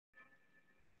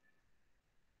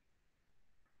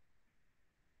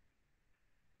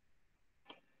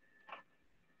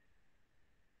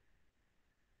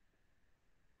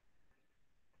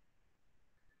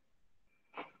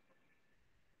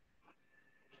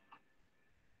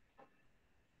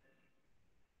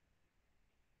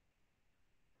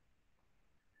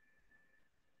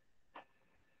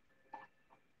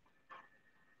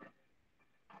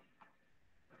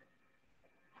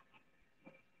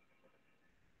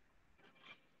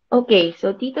Okay,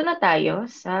 so dito na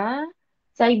tayo sa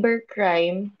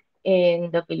cybercrime in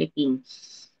the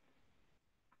Philippines.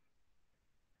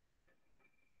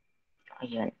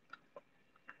 Ayan.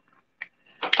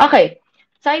 Okay,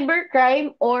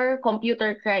 cybercrime or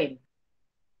computer crime.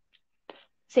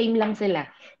 Same lang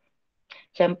sila.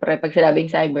 Siyempre, pag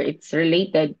sinabing cyber, it's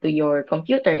related to your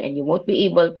computer and you won't be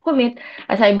able to commit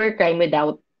a cybercrime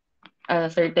without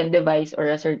a certain device or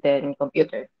a certain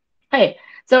computer. Okay,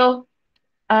 so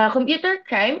computer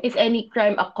crime is any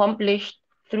crime accomplished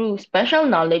through special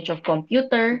knowledge of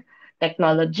computer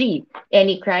technology.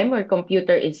 Any crime where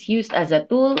computer is used as a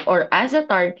tool or as a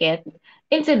target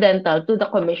incidental to the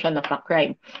commission of a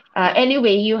crime.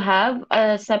 Anyway, you have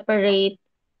a separate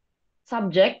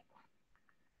subject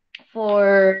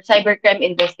for cybercrime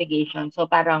investigation.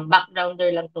 So parang backgrounder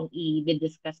lang tong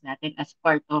i-discuss natin as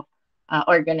part of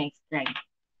organized crime.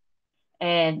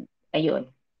 And ayun.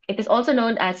 It is also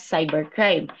known as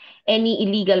cybercrime. Any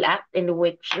illegal act in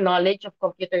which knowledge of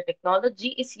computer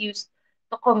technology is used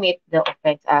to commit the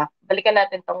offense. Balikan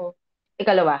natin tong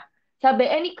ikalawa. Sabi,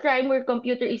 any crime where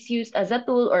computer is used as a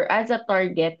tool or as a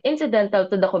target incidental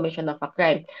to the commission of a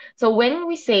crime. So when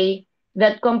we say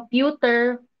that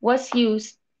computer was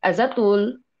used as a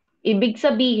tool, ibig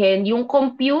sabihin, yung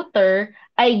computer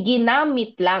ay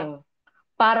ginamit lang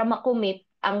para makomit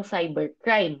ang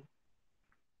cybercrime.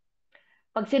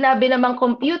 Pag sinabi namang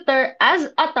computer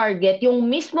as a target, yung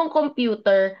mismong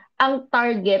computer ang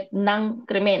target ng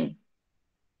krimen.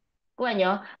 Kuha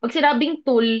nyo? Pag sinabing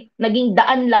tool, naging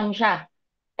daan lang siya.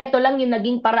 Ito lang yung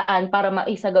naging paraan para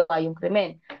maisagawa yung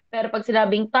krimen. Pero pag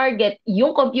sinabing target,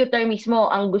 yung computer mismo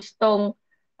ang gustong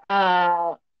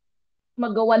uh,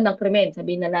 magawan ng krimen,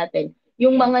 sabihin na natin.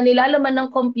 Yung mga nilalaman ng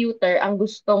computer ang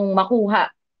gustong makuha.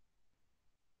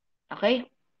 Okay?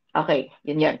 Okay,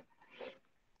 yun yan.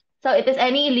 So it is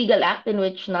any illegal act in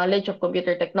which knowledge of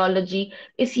computer technology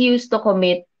is used to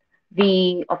commit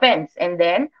the offense. And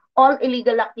then all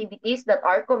illegal activities that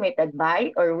are committed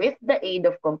by or with the aid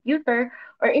of computer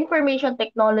or information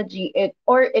technology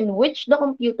or in which the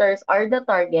computers are the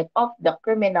target of the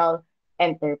criminal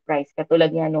enterprise.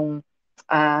 Katulad nga nung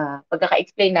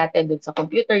pagkaka-explain natin dun sa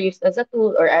computer used as a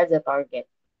tool or as a target.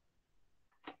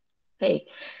 Okay.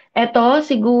 Eto,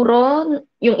 siguro,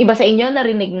 yung iba sa inyo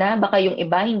narinig na, baka yung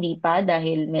iba hindi pa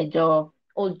dahil medyo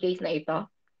old case na ito.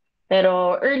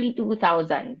 Pero early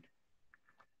 2000,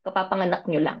 kapapanganak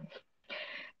nyo lang.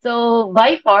 So,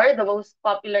 by far, the most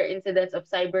popular incidents of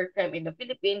cybercrime in the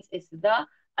Philippines is the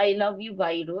I love you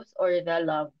virus or the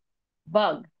love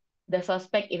bug. The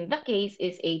suspect in the case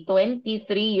is a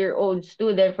 23-year-old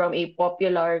student from a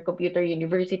popular computer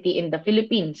university in the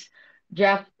Philippines.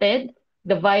 Drafted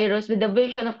the virus with the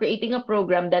vision of creating a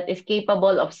program that is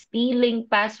capable of stealing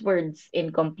passwords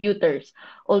in computers,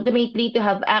 ultimately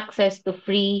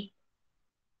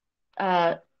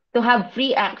uh, to have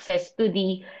free access to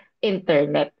the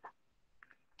internet.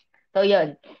 So,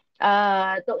 yun.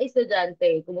 Itong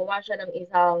estudyante, gumawa siya ng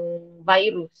isang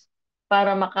virus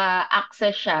para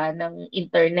maka-access siya ng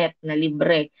internet na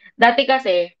libre. Dati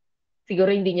kasi,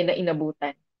 siguro hindi niya na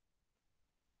inabutan.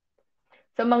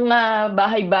 Sa mga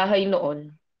bahay-bahay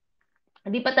noon,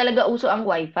 hindi pa talaga uso ang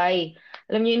wifi.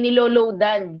 Alam niyo,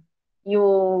 niloloadan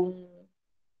yung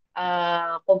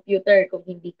computer kung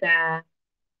hindi ka,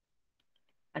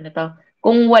 ano to,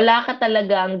 kung wala ka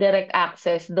talagang direct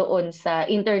access doon sa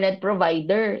internet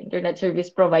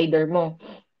service provider mo.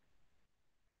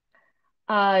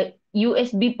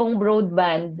 USB pong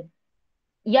broadband,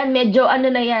 yan medyo ano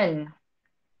na yan,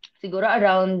 siguro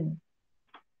around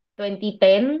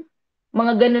 2010,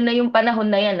 mga ganun na yung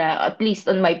panahon na yan at least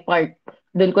on my part.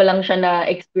 Doon ko lang siya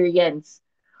na-experience.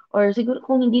 Or siguro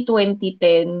kung hindi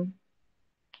 2010,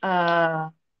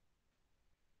 ah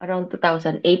around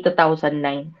 2008,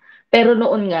 2009. Pero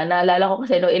noon nga, naalala ko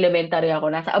kasi no elementary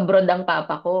ako, nasa abroad ang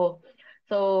papa ko.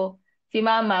 So, si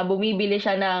mama, bumibili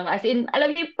siya ng, as in,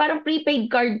 alam niyo, parang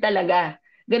prepaid card talaga.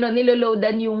 Ganon,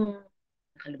 niloloadan yung,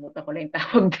 nakalimutan ko na yung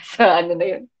tawag sa ano na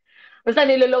yun. Basta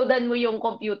niloloadan mo yung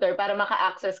computer para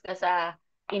maka-access ka sa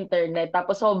internet.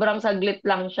 Tapos sobrang saglit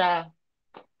lang siya.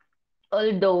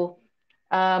 Although,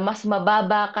 mas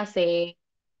mababa kasi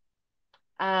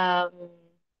ang,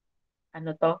 ano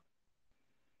to?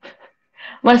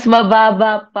 Mas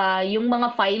mababa pa yung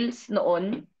mga files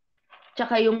noon,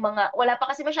 tsaka yung mga, wala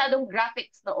pa kasi masyadong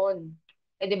graphics noon.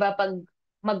 Eh, di ba, pag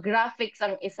mag-graphics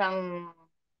ang isang,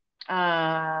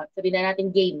 sabihin na natin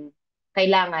game,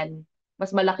 kailangan,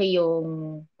 mas malaki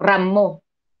yung RAM mo.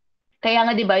 Kaya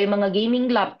nga 'di ba, yung mga gaming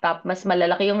laptop, mas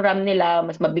malalaki yung RAM nila,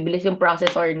 mas mabibilis yung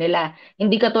processor nila.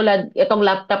 Hindi katulad itong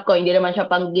laptop ko, hindi naman siya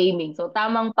pang gaming. So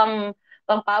tamang pang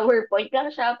Pang PowerPoint lang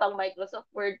siya, pang Microsoft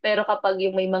Word, pero kapag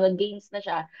yung may mga games na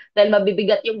siya, dahil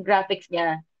mabibigat yung graphics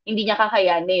niya, hindi niya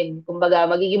kakayanin. Kumbaga,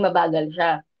 magiging mabagal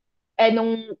siya. Eh,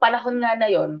 nung panahon nga na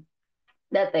yon,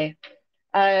 dati,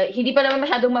 hindi pa naman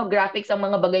masyadong mag-graphics ang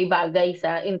mga bagay-bagay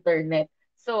sa internet.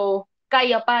 So,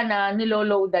 kaya pa na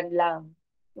niloloadan lang.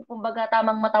 Kumbaga,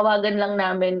 tamang matawagan lang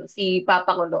namin si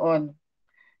Papa ko noon.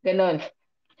 Ganon.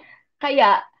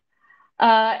 Kaya,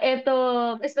 eto,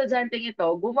 estudyanteng ito,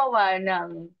 gumawa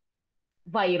ng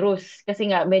virus. Kasi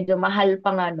nga, medyo mahal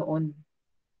pa nga noon.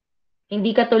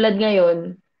 Hindi katulad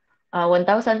ngayon,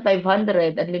 1,500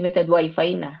 unlimited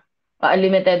wifi na.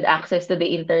 Unlimited access to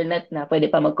the internet na. Pwede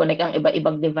pa mag-connect ang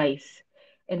iba-ibang device.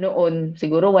 Eh noon,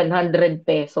 siguro 100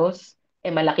 pesos. Eh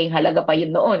malaking halaga pa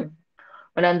yun noon.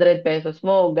 100 pesos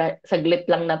mo, saglit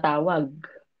lang na tawag.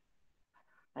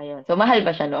 Ayun. So mahal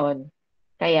pa siya noon.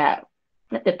 Kaya,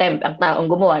 natitempt ang taong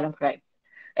gumawa ng crime.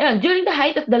 Ayan, during the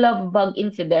height of the love bug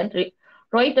incident,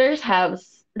 Reuters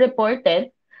has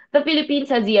reported the Philippines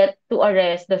has yet to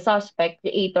arrest the suspect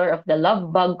creator of the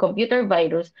love bug computer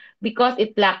virus because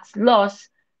it lacks laws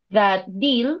that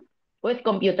deal with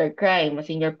computer crime. A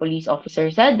senior police officer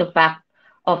said the fact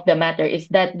of the matter is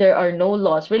that there are no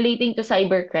laws relating to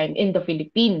cybercrime in the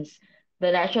Philippines.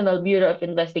 The National Bureau of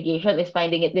Investigation is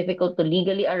finding it difficult to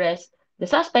legally arrest the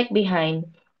suspect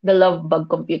behind the love bug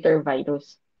computer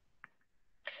virus.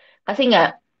 Kasi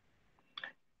nga,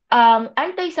 ang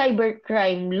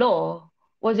anti-cybercrime law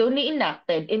was only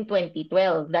enacted in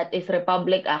 2012. That is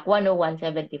Republic Act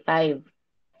 10175.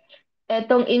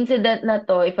 Etong incident na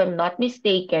to, if I'm not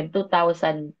mistaken,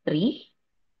 2003.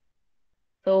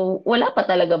 So, wala pa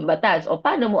talagang batas. O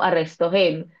paano mo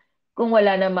arestuhin kung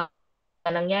wala namang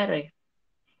nangyari?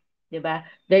 'Di ba?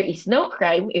 There is no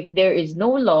crime if there is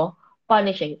no law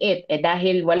punishing it. Eh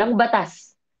dahil walang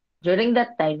batas during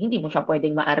that time, hindi mo siya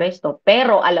pwedeng maaresto.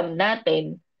 Pero alam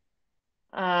natin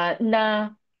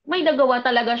na may nagawa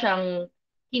talaga siyang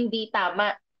hindi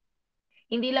tama.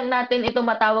 Hindi lang natin ito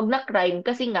matawag na crime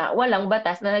kasi nga walang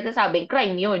batas na nagsasabing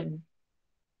crime yun.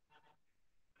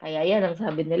 Kaya yan ang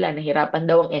sabi nila, nahirapan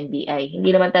daw ang NBI. Hindi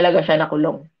naman talaga siya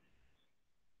nakulong.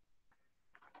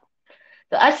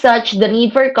 So as such, the need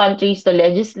for countries to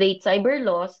legislate cyber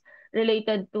laws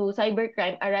related to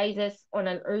cybercrime arises on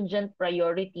an urgent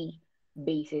priority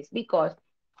basis because,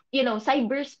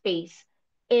 cyberspace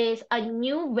is a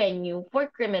new venue for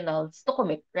criminals to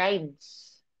commit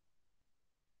crimes.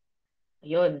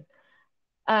 Ayun.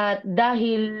 At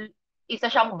dahil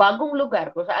isa siyang bagong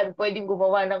lugar kung saan pwedeng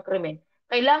gumawa ng krimen,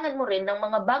 kailangan mo rin ng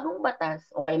mga bagong batas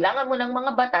o kailangan mo ng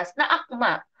mga batas na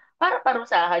akma para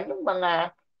parusahan yung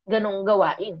mga ganong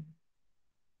gawain.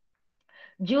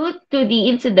 Due to the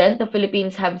incident, the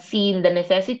Philippines have seen the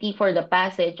necessity for the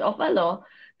passage of a law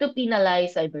to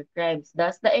penalize cybercrimes.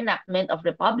 Thus, the enactment of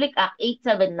Republic Act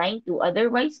 8792,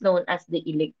 otherwise known as the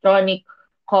Electronic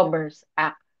Commerce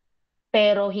Act.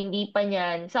 Pero hindi pa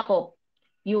niyan sakop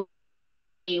yung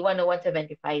RA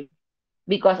 10175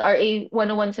 because RA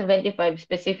 10175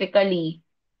 specifically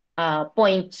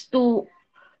points to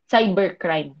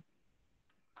cybercrime.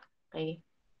 Okay?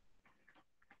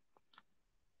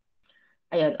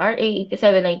 Ayun, RA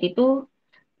 8792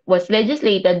 was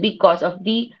legislated because of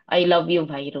the I Love You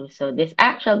virus. So this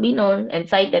act shall be known and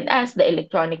cited as the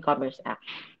Electronic Commerce Act.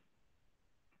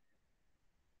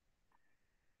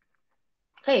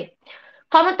 Okay.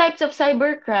 Common types of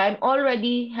cybercrime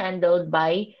already handled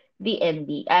by the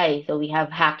NBI. So we have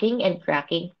hacking and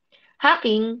cracking.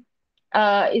 Hacking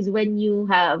is when you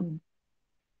have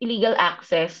illegal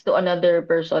access to another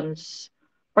person's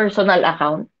personal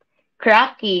account.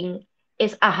 Cracking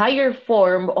is a higher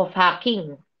form of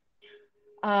hacking.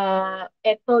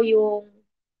 Ito yung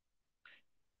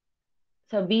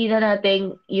sabihin na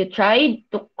natin, you tried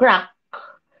to crack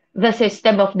the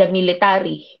system of the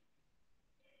military.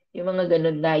 Yung mga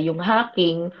ganun na, yung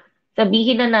hacking,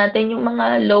 sabihin na natin yung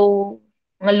mga low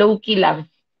key lang.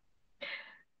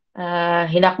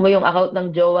 Hinak mo yung account ng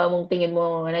jowa mong tingin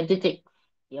mo nag-check.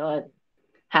 Yun,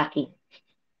 hacking.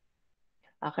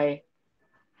 Okay.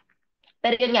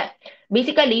 Pero yun nga,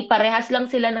 basically, parehas lang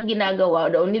sila ng ginagawa.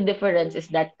 The only difference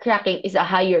is that cracking is a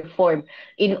higher form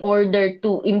in order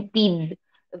to impede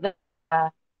the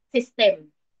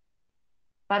system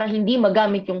para hindi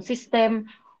magamit yung system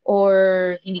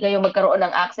or hindi kayo magkaroon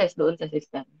ng access doon sa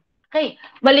system. Okay,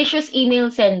 malicious email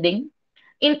sending,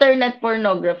 internet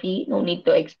pornography, no need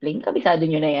to explain, kabisado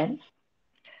nyo na yan.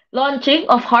 Launching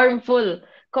of harmful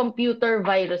computer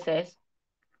viruses.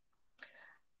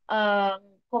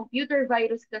 Computer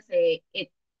virus kasi, it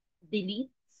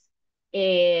deletes,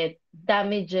 it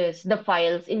damages the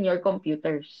files in your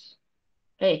computers.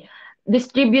 Okay.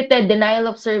 distributed denial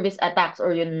of service attacks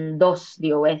or yung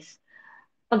DOS.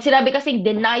 Pag sinabi kasing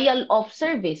denial of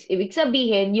service, ibig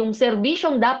sabihin, yung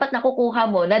serbisyong dapat nakukuha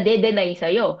mo, na-deny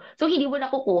sa'yo. So, hindi mo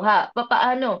nakukuha.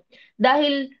 Papaano?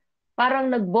 Dahil parang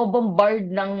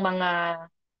nagbo-bombard ng mga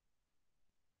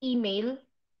email,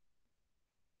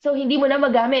 so hindi mo na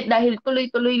magamit dahil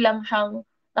tuloy-tuloy lang siyang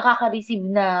nakaka-receive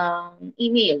ng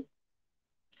email.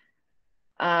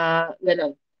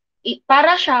 Ganon.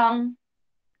 Para siyang,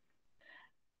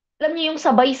 alam niyo yung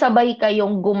sabay-sabay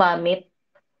kayong gumamit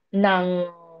ng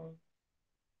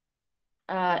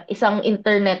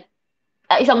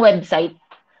isang website.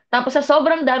 Tapos sa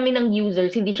sobrang dami ng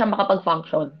users, hindi siya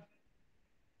makapag-function.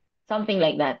 Something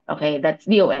like that. Okay, that's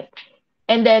DOS.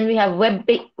 And then we have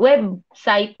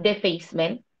website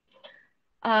defacement.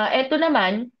 Ito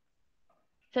naman,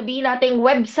 sabihin natin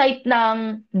website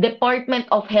ng Department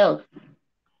of Health.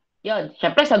 Yon,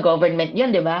 syempre sa government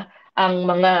yon, di ba? Ang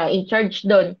mga in charge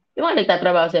doon, yung mga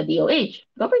nagtatrabaho sa DOH,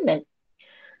 government.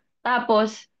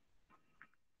 Tapos,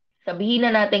 sabihin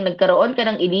na natin nagkaroon ka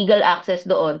ng illegal access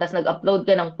doon, tapos nag-upload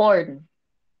ka ng porn.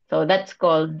 So, that's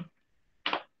called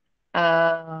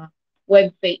uh,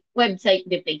 website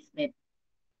defacement.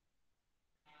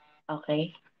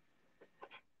 Okay?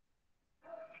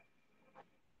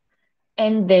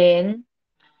 And then,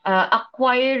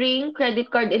 acquiring credit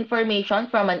card information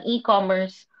from an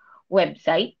e-commerce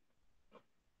website.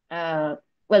 Uh,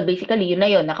 well, basically, yun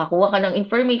na yun. Nakakuha ka ng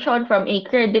information from a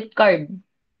credit card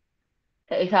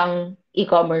sa isang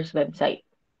e-commerce website.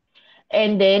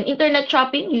 And then, internet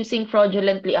shopping using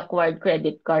fraudulently acquired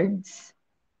credit cards.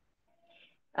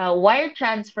 Wire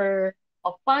transfer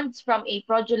of funds from a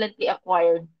fraudulently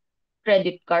acquired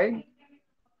credit card.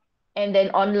 And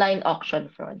then, online auction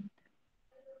fraud.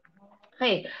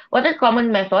 Okay, what are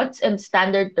common methods and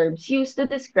standard terms used to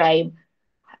describe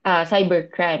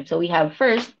cybercrime? So we have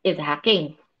first is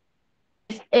hacking.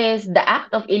 This is the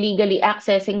act of illegally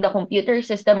accessing the computer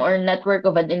system or network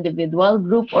of an individual,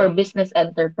 group, or business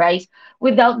enterprise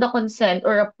without the consent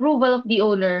or approval of the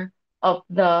owner of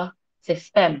the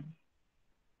system.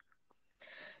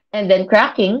 And then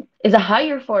cracking is a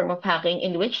higher form of hacking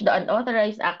in which the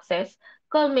unauthorized access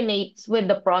culminates with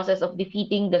the process of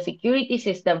defeating the security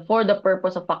system for the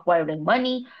purpose of acquiring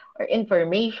money or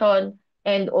information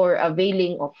and or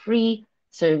availing of free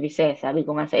services. Sabi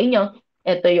ko nga sa inyo,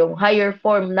 ito yung higher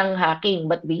form ng hacking.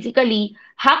 But basically,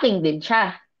 hacking din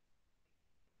siya.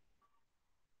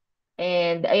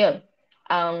 And ayun,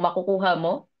 ang makukuha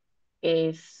mo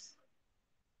is,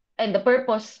 and the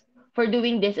purpose for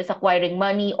doing this is acquiring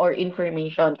money or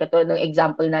information. Katulad ng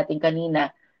example natin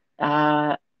kanina,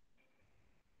 uh,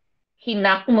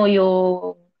 hinak mo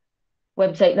yung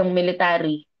website ng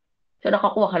military. So,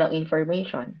 nakakuha ka ng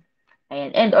information.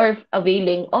 Ayan. And or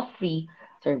availing of free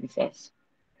services.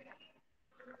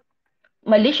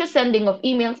 Malicious sending of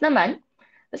emails naman.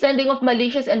 The sending of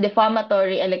malicious and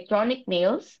defamatory electronic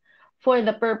mails for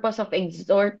the purpose of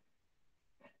extorting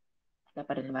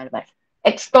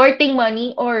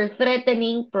money or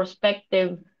threatening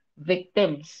prospective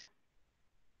victims.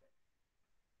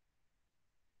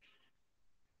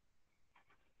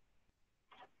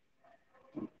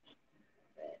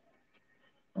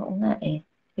 Oo nga eh.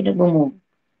 Pinag-move.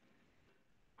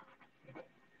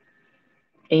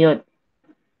 Ayun.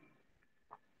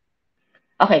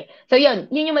 Okay. So, yun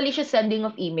yung malicious sending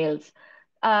of emails.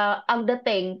 Ang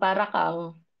dating, para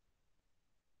kang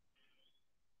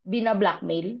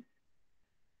bina-blackmail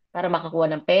para makakuha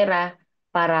ng pera,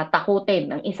 para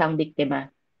takutin ang isang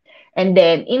biktima. And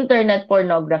then, internet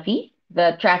pornography,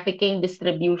 the trafficking,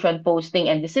 distribution, posting,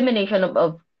 and dissemination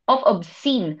of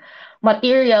obscene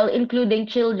material, including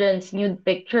children's nude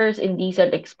pictures,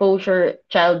 indecent exposure,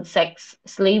 child sex,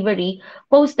 slavery,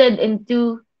 posted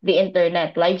into the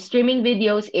internet. Live streaming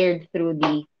videos aired through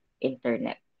the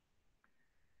internet.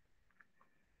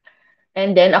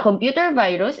 And then a computer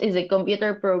virus is a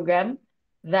computer program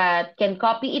that can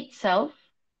copy itself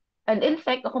and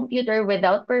infect a computer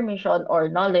without permission or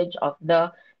knowledge of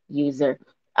the user.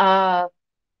 Uh,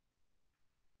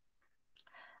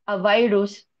 a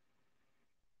virus,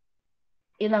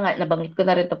 yun na nga, nabanggit ko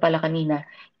na rin to pala kanina,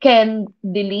 can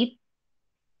delete,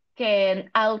 can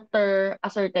alter a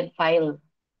certain file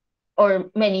or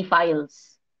many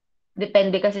files.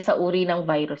 Depende kasi sa uri ng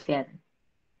virus yan.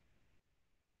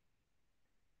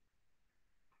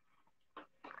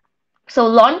 So,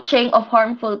 launching of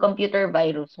harmful computer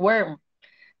virus, worm.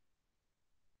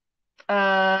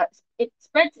 It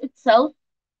spreads itself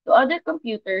to other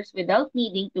computers without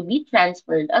needing to be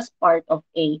transferred as part of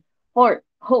a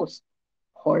host.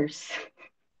 Horse.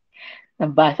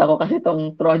 Nabasa ko kasi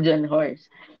itong Trojan horse.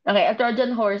 Okay, a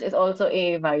Trojan horse is also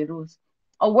a virus.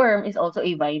 A worm is also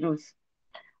a virus.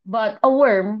 But a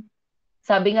worm,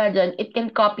 sabi nga dyan, it can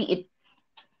copy it.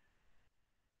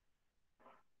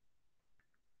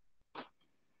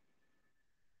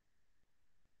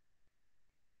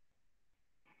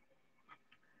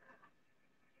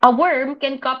 A worm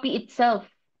can copy itself.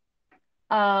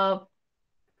 Uh,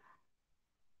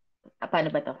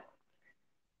 Paano ba to?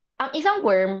 Ang isang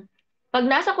worm, pag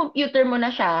nasa computer mo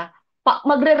na siya,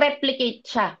 magre-replicate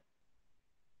siya.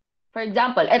 For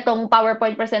example, etong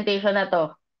PowerPoint presentation na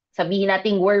to, sabihin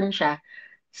nating worm siya.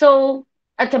 So,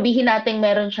 at sabihin nating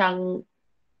meron siyang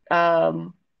um,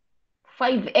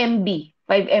 5 MB.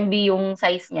 5 MB yung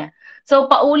size niya. So,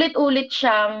 paulit-ulit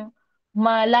siyang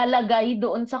malalagay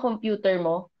doon sa computer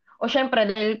mo. O syempre,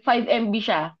 dahil 5 MB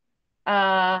siya,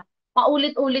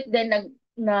 paulit-ulit din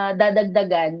na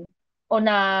dadagdagan o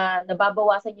na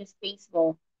nababawasan yung space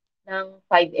mo ng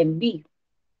 5 MB.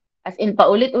 As in,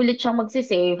 paulit-ulit siyang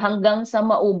magsisave hanggang sa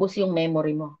maubos yung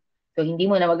memory mo. So, hindi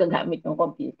mo na magagamit yung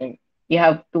computer. You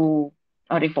have to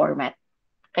reformat.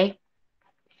 Okay?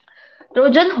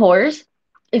 Trojan horse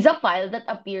is a file that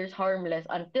appears harmless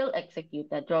until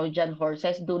executed. Trojan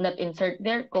horses do not insert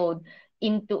their code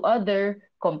into other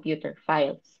computer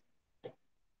files.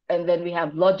 And then we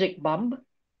have logic bomb.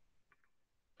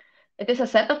 It is a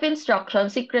set of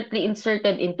instructions secretly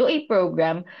inserted into a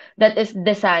program that is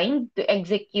designed to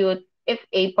execute if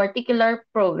a particular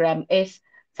program is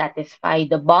satisfied.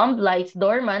 The bomb lies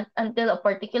dormant until a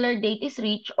particular date is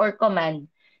reached or command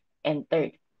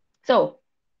entered. So,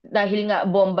 dahil nga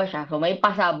bomba siya, so may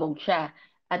pasabog siya.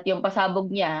 At yung pasabog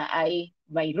niya ay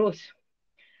virus.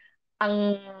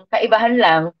 Ang kaibahan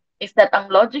lang is that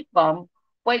ang logic bomb,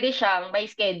 pwede siyang may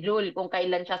schedule kung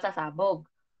kailan siya sasabog.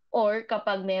 Or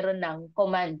kapag meron ng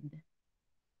command.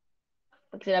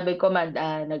 Pag sinabi command,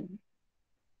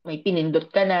 may pinindot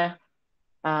ka na,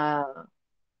 ah,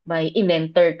 may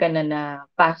in-enter ka na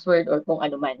password or kung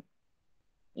ano man.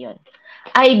 Yun.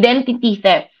 Identity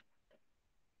theft.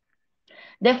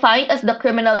 Defined as the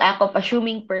criminal act of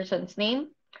assuming person's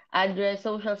name, address,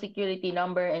 social security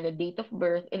number, and the date of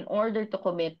birth in order to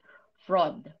commit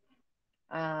fraud.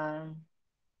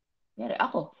 Yari,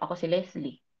 ako si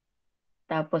Leslie.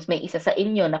 Tapos may isa sa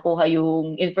inyo nakuha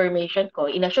yung information ko,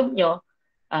 inassume nyo,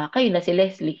 kayo na si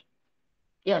Leslie.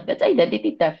 Yeah, that's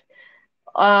identity theft.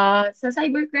 Sa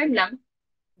cybercrime lang,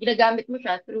 ginagamit mo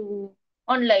siya through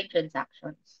online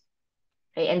transactions.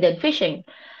 Okay, and then phishing.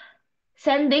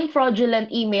 Sending fraudulent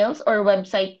emails or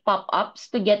website pop-ups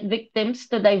to get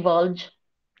victims to divulge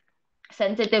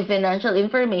sensitive financial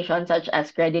information such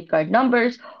as credit card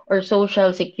numbers or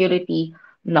social security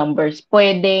numbers.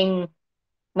 Pwedeng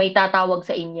may tatawag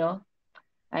sa inyo.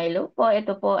 Hello po,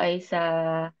 ito po ay sa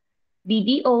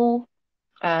BDO.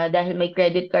 Dahil may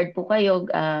credit card po kayo,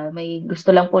 may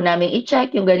gusto lang po namin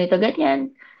i-check yung ganito,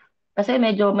 ganyan. Kasi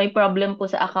medyo may problem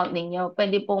po sa account ninyo.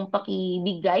 Pwede pong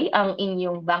pakibigay ang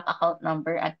inyong bank account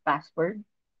number at password.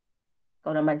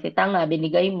 Ikaw naman si tanga,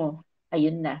 binigay mo.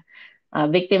 Ayun na.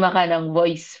 Biktima ka ng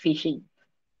voice phishing.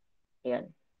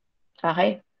 Ayan.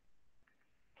 Okay?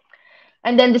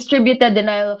 And then distributed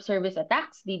denial of service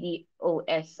attacks,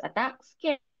 DDoS attacks,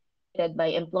 carried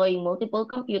by employing multiple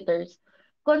computers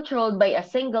controlled by a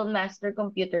single master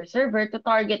computer server to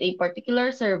target a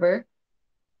particular server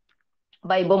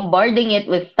by bombarding it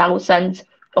with thousands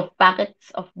of packets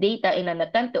of data in an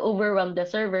attempt to overwhelm the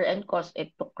server and cause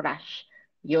it to crash.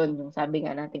 Yun, yung sabi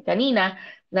nga natin kanina,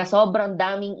 na sobrang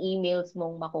daming emails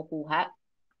mong makukuha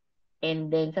and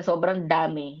then sa sobrang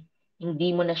dami,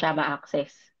 hindi mo na siya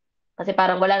ma-access. Kasi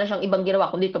parang wala na siyang ibang ginawa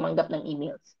kundi tumanggap ng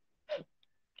emails.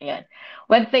 Ayan.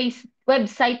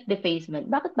 Website defacement.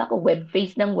 Bakit ba ako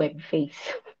webface ng webface?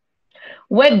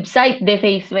 Website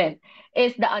defacement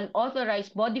is the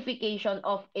unauthorized modification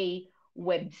of a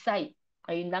website.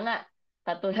 Ayun na nga.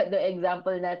 Katulad ng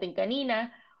example natin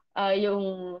kanina,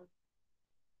 yung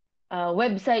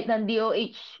website ng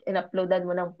DOH, in-uploadan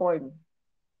mo ng porn.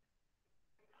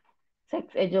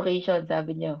 Sex education,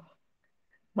 sabi nyo.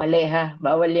 Mali ha,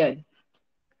 bawal yun.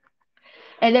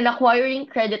 And then acquiring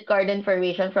credit card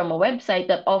information from a website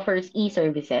that offers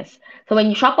e-services. So when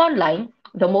you shop online,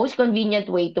 the most convenient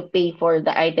way to pay for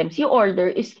the items you order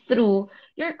is through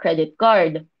your credit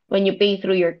card. When you pay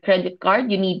through your credit card,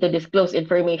 you need to disclose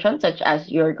information such as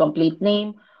your complete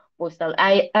name, postal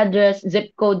address,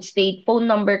 zip code, state, phone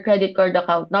number, credit card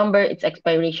account number, its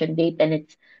expiration date, and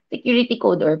its security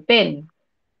code or PIN.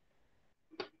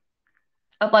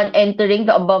 Upon entering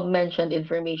the above-mentioned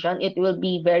information, it will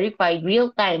be verified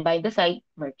real-time by the site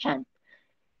merchant.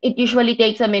 It usually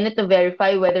takes a minute to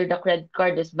verify whether the credit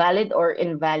card is valid or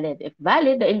invalid. If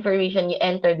valid, the information you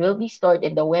entered will be stored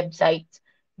in the website's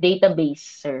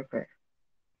database server.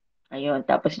 Ayun,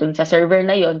 tapos dun sa server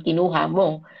na yon kinuha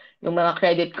mo yung mga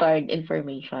credit card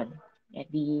information. Eh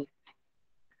di,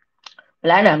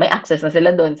 wala na, may access na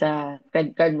sila doon sa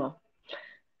credit card mo.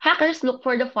 Hackers look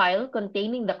for the file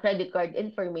containing the credit card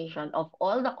information of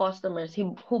all the customers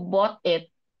who bought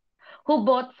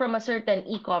from a certain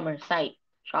e-commerce site,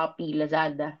 Shopee,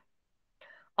 Lazada.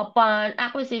 Upon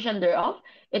acquisition thereof,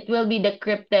 it will be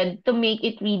decrypted to make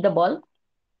it readable,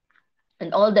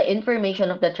 and all the information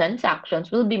of the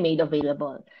transactions will be made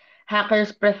available.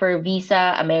 Hackers prefer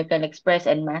Visa, American Express,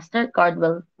 and MasterCard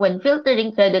when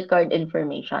filtering credit card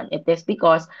information. It is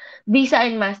because Visa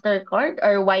and MasterCard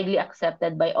are widely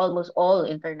accepted by almost all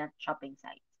internet shopping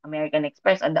sites. American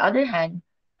Express, on the other hand,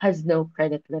 has no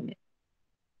credit limit.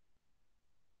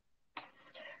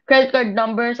 Credit card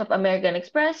numbers of American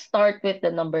Express start with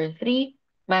the number 3.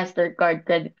 MasterCard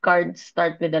credit cards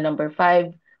start with the number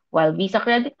 5, while Visa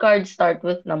credit cards start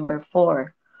with number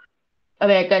 4.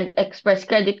 American Express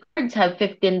credit cards have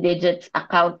 15 digits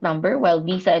account number, while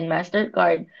Visa and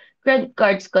MasterCard credit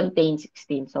cards contain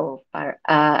 16. So,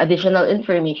 additional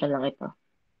information lang ito.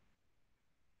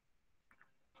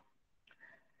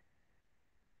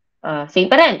 Same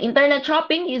pa rin. Internet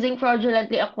shopping using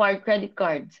fraudulently acquired credit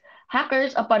cards.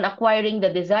 Hackers, upon acquiring the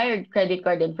desired credit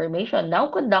card information, now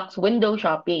conducts window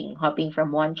shopping, hopping from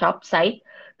one shop site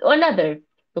to another,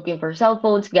 looking for cell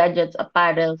phones, gadgets,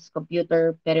 apparels,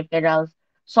 computer, peripherals,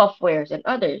 softwares, and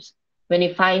others. When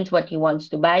he finds what he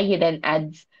wants to buy, he then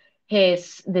adds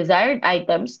his desired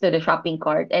items to the shopping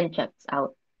cart and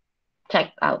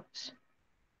checkouts.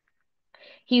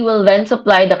 He will then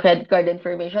supply the credit card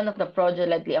information of the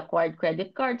fraudulently acquired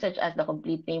credit card, such as the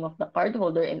complete name of the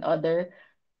cardholder and other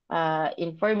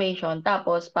information.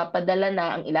 Tapos, papadala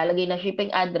na, ang ilalagay na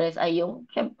shipping address ay yung,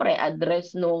 syempre,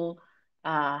 address nung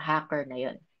hacker na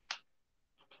yun.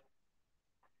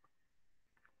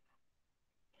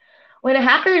 When a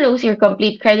hacker knows your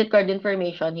complete credit card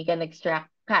information, he can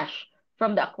extract cash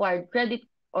from the acquired credit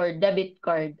or debit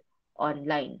card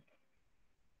online.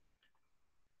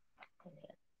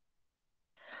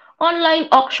 Online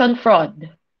auction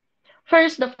fraud.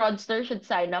 First, the fraudster should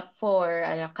sign up for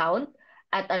an account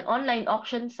at an online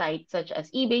auction site such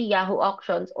as eBay, Yahoo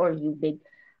Auctions, or Ubid.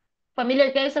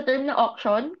 Familiar kayo sa term na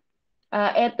auction?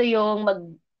 Ito yung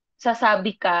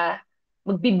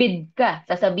magbibid ka,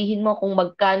 sasabihin mo kung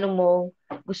magkano mo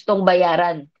gustong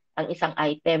bayaran ang isang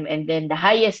item, and then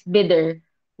then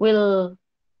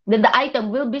the item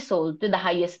will be sold to the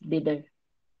highest bidder.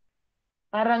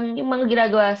 Parang yung mga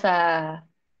ginagawa sa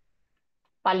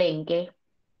palengke.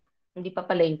 Hindi pa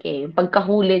palengke, yung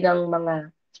pagkahuli ng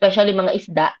mga, especially mga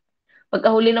isda,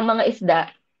 pagkahuli ng mga isda,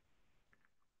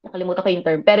 nakalimutan ko yung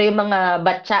term, pero yung mga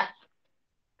batsa,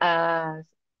 ah,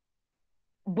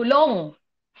 bulong,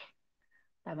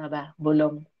 tama ba?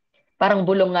 Bulong. Parang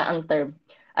bulong nga ang term.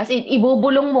 As in,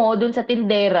 ibubulong mo dun sa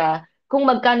tindera kung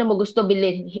magkano mo gusto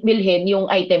bilhin yung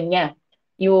item niya,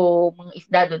 yung mga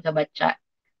isda dun sa batsa.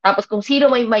 Tapos kung sino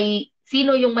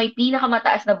yung may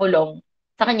pinakamataas na bulong,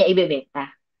 sa kanya ibebenta.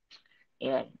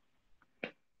 Ayan.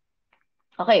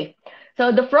 Okay. So,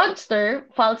 the fraudster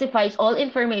falsifies all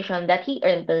information that he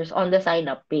enters on the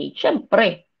sign-up page.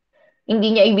 Siyempre,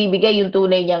 hindi niya ibibigay yung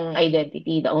tunay niyang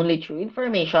identity. The only true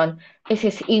information is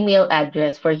his email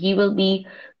address, for he will be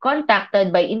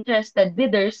contacted by interested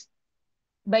bidders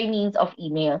by means of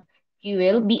email. He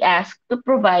will be asked to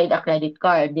provide a credit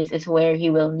card. This is where he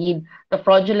will need the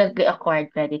fraudulently acquired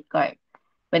credit card.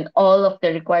 When all of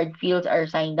the required fields are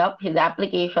signed up, his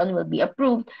application will be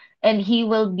approved and he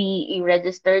will be a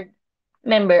registered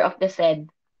member of the said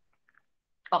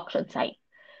auction site.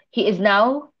 He is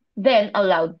now then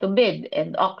allowed to bid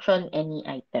and auction any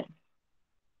item.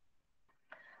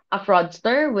 A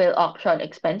fraudster will auction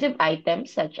expensive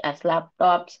items such as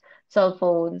laptops, cell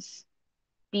phones,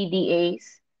 PDAs,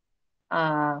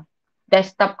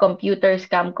 desktop computers,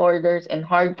 camcorders, and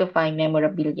hard-to-find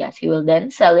memorabilia. He will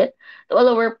then sell it to a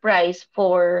lower price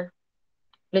for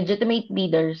legitimate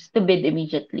bidders to bid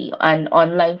immediately. An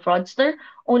online fraudster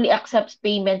only accepts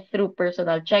payment through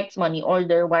personal checks, money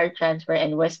order, wire transfer,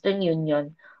 and Western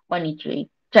Union money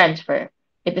transfer.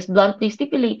 It is bluntly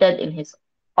stipulated in his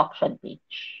auction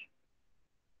page.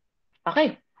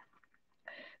 Okay,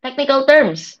 technical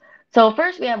terms. So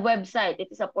first we have website.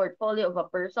 It is a portfolio of a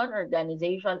person,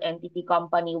 organization, entity,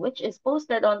 company which is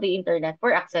posted on the internet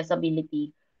for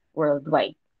accessibility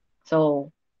worldwide.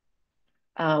 So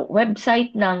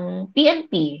website ng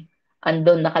PNP,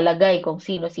 andun nakalagay kung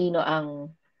sino-sino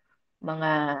ang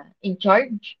mga in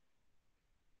charge.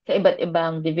 sa iba't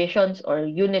ibang divisions or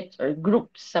units or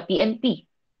groups sa PNP.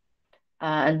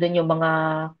 Andun yung mga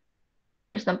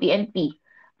ng PNP,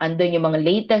 andun yung mga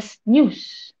latest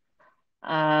news.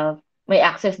 May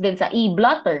access din sa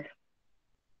e-blotter.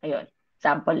 Ayun,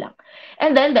 sample lang.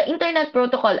 And then the Internet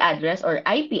Protocol Address or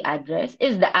IP address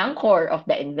is the anchor of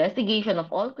the investigation of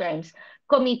all crimes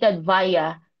committed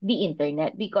via the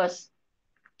internet because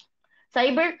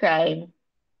cybercrime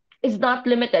is not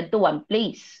limited to one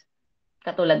place.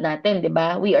 Katulad natin, 'di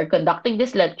ba? We are conducting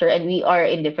this lecture and we are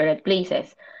in different places.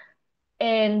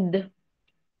 And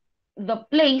the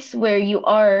place where you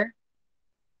are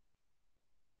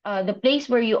the place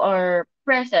where you are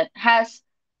present has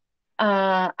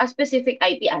a specific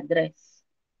IP address.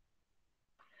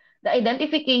 The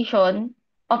identification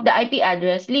of the IP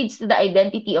address leads to the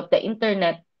identity of the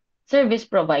internet service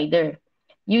provider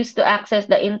used to access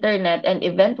the internet and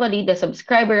eventually the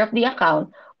subscriber of the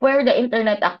account where the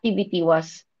internet activity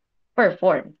was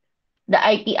performed. The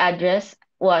IP address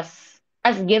was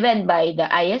as given by the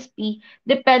ISP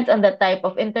depends on the type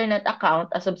of internet account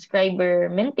a subscriber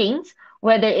maintains,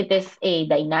 whether it is a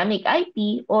dynamic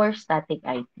IP or static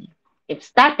IP. If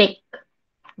static,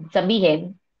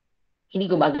 sabihin, hindi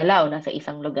gumagalaw, nasa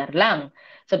isang lugar lang.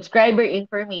 Subscriber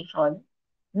information,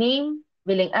 name,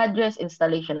 billing address,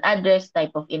 installation address,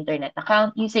 type of internet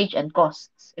account, usage, and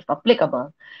costs, if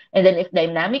applicable. And then if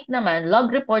dynamic naman,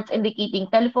 log reports indicating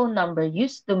telephone number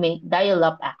used to make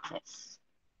dial-up access.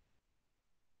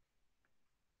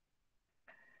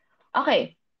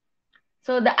 Okay.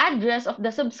 So, the address of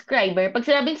the subscriber, pag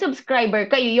sinabing subscriber,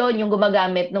 kayo yon yung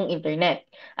gumagamit ng internet.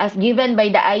 As given by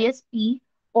the ISP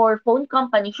or phone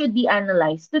company should be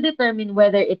analyzed to determine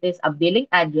whether it is a billing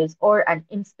address or an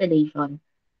installation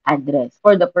address.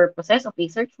 For the purposes of a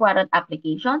search warrant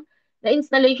application, the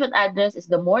installation address is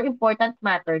the more important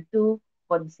matter to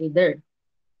consider.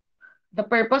 The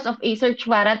purpose of a search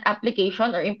warrant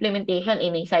application or implementation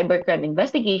in a cybercrime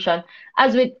investigation,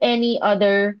 as with any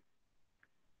other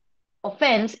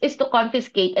offense, is to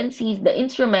confiscate and seize the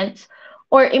instruments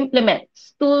or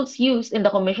implements, tools used in the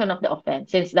commission of the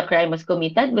offense. Since the crime was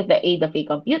committed with the aid of a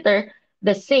computer,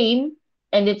 the same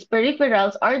and its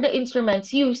peripherals are the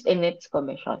instruments used in its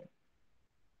commission.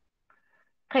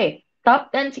 Okay,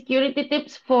 top 10 security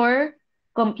tips for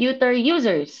computer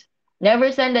users.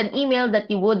 Never send an email that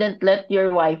you wouldn't let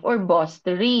your wife or boss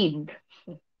to read.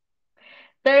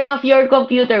 Turn off your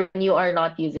computer when you are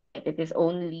not using it. It is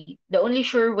only the only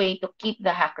sure way to keep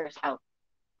the hackers out.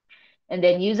 And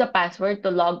then use a password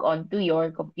to log on to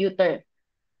your computer.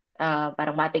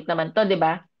 Parang matik naman to, di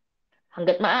ba?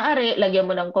 Hanggat maaari, lagyan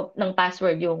mo ng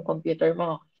password yung computer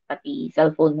mo, pati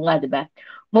cellphone mo nga, di ba?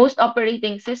 Most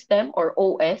operating system or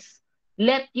OS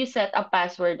let you set a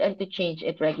password and to change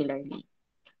it regularly.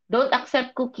 Don't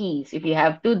accept cookies. If you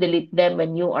have to, delete them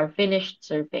when you are finished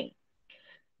surfing.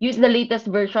 Use the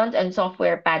latest versions and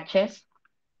software patches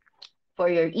for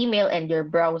your email and your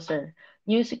browser.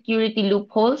 New security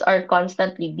loopholes are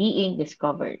constantly being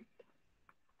discovered.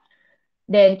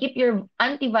 Then keep your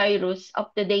antivirus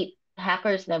up to date.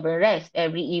 Hackers never rest.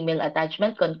 Every email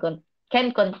attachment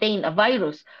can contain a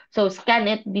virus. So scan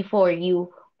it before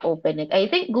you open it. I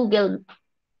think Google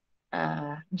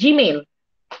Gmail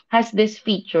has this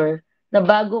feature na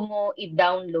bago mo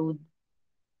i-download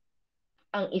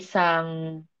ang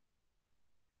isang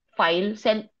file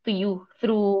sent to you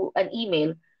through an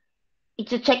email,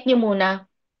 i-check niya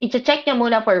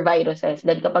muna for viruses.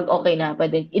 Then kapag okay na,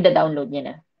 pwede i-download niya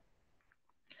na.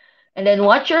 And then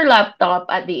watch your laptop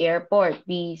at the airport.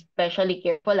 Be especially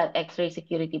careful at X-ray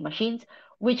security machines,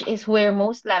 which is where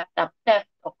most laptop theft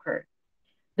occur.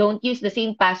 Don't use the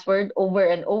same password over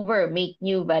and over. Make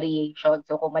new variations.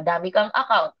 So kung madami kang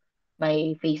account,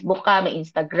 may Facebook ka, may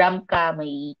Instagram ka,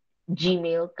 may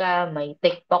Gmail ka, may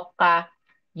TikTok ka,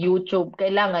 YouTube,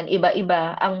 kailangan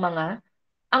iba-iba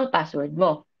ang password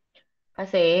mo.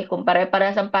 Kasi kung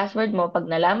pare-parehas ang password mo, pag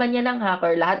nalaman niya ng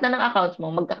hacker, lahat na ng accounts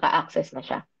mo, magkaka-access na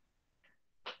siya.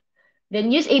 Then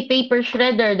use a paper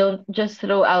shredder. Don't just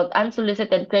throw out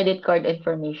unsolicited credit card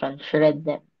information. Shred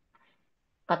them.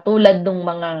 Katulad ng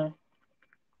mga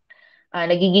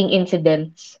nagiging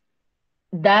incidents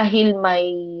dahil may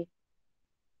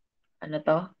ano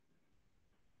to?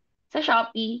 Sa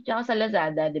Shopee, tsaka sa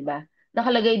Lazada, 'di ba?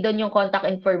 Nakalagay doon yung contact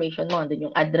information mo, doon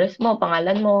yung address mo,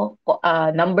 pangalan mo,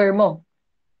 number mo.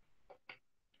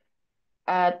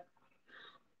 At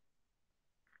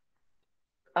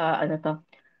ano to?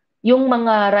 Yung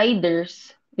mga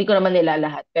riders, di ko naman nila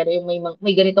lahat, pero yung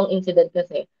may ganitong incident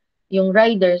kasi, yung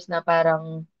riders na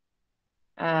parang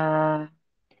ah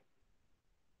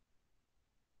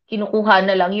kinukuha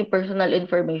na lang yung personal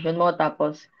information mo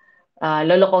tapos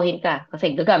lolokohin ka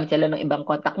kasi gagamit sila ng ibang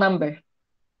contact number.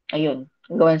 Ayun,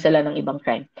 gawan sila ng ibang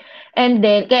crime. And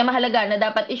then, kaya mahalaga na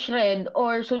dapat i-shred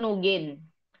or sunugin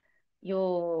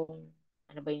yung,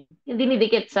 ano ba yun? Yung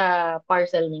dinidikit sa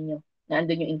parcel ninyo na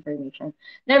andun yung information.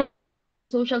 Never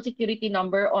social security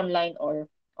number online or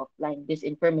offline. This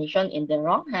information in the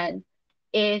wrong hand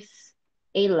is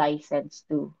a license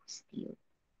to steal.